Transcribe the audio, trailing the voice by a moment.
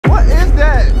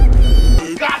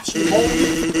got you,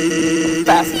 homie.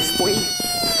 Fast as fleet.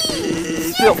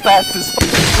 Still fast as fuck.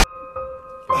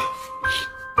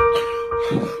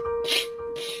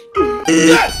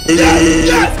 Yes! Yes!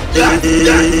 Yes! Yes!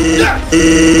 Yes! Yes!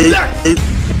 Yes!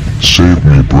 Save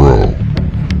me, bro.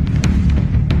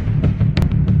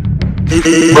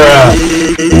 Bruh.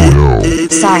 Oh no.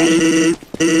 Sorry.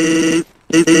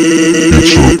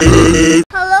 It's okay.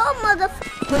 Hello,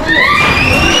 motherfucker.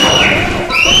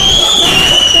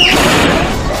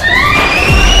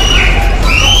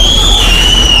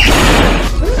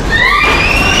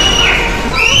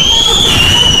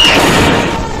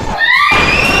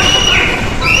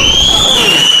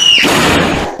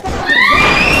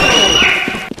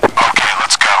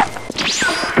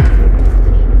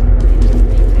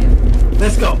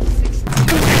 Let's go.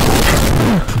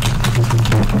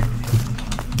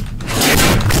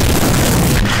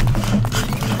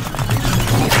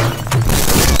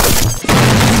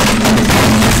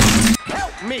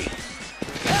 Help me.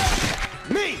 Help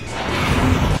me.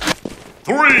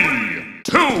 3,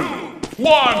 2,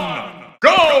 1,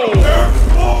 go!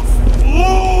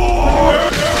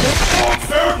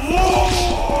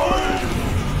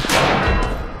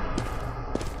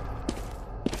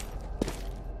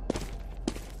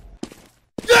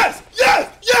 Yes! Yes!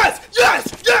 Yes! Yes!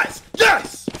 Yes!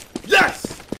 Yes! Yes!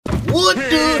 What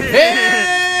the hell?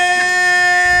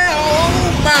 Oh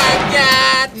my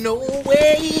God! No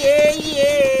way! Yeah,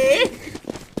 yeah.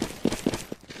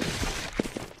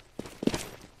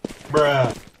 Bruh.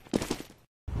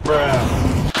 Bruh.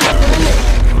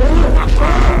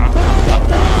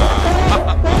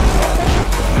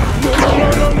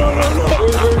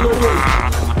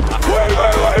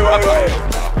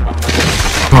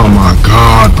 Oh my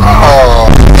God, bro.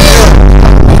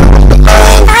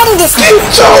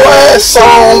 Get your ass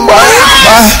on, boy.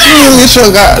 Get your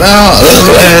goddamn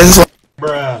ass on.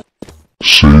 Bruh.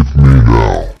 Save me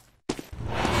now.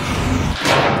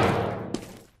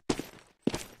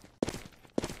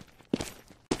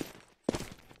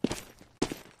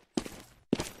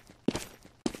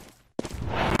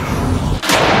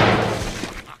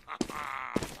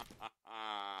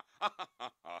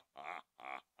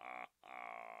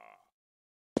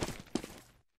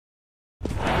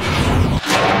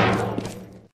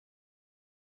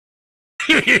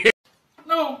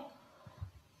 No.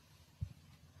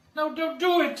 No, don't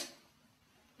do it.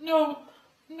 No.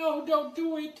 No, don't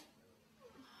do it.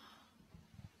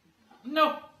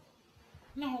 No.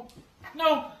 No.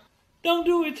 No. Don't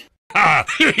do it. Yeah,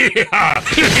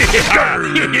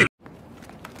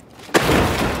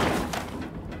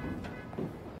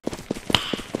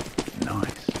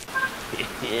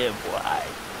 boy.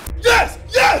 Yes!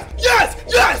 Yes! Yes!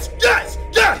 Yes! Yes!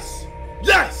 Yes!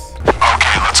 Yes!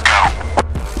 Okay, let's go.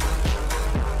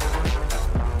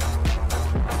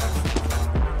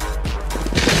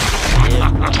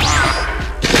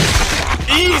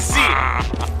 Easy!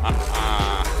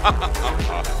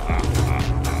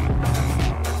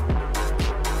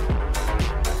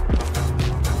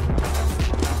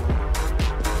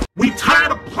 We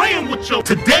tired of playing with you.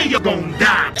 Today you're gonna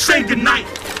die. Say goodnight.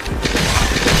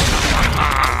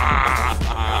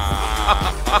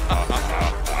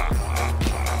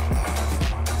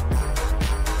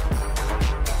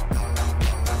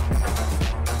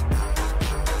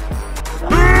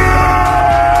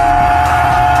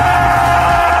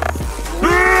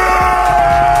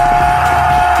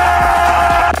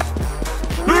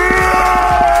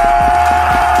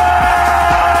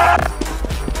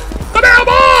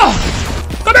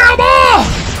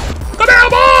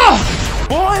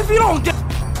 Boy, if you don't get...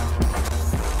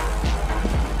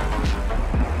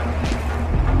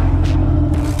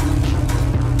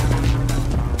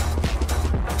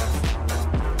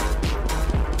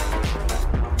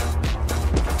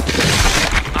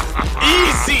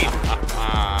 Easy!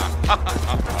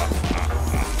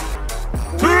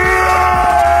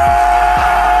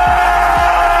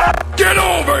 Get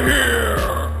over here!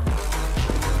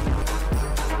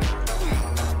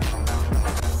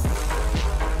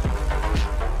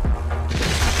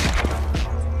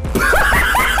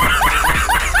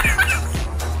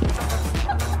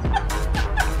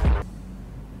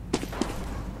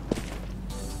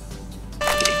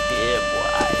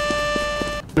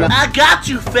 I got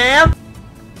you, fam.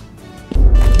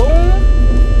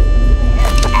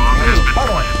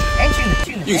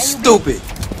 You stupid.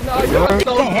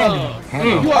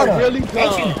 You are really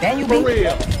dumb. For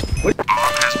real.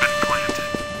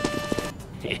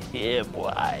 Yeah,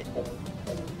 boy.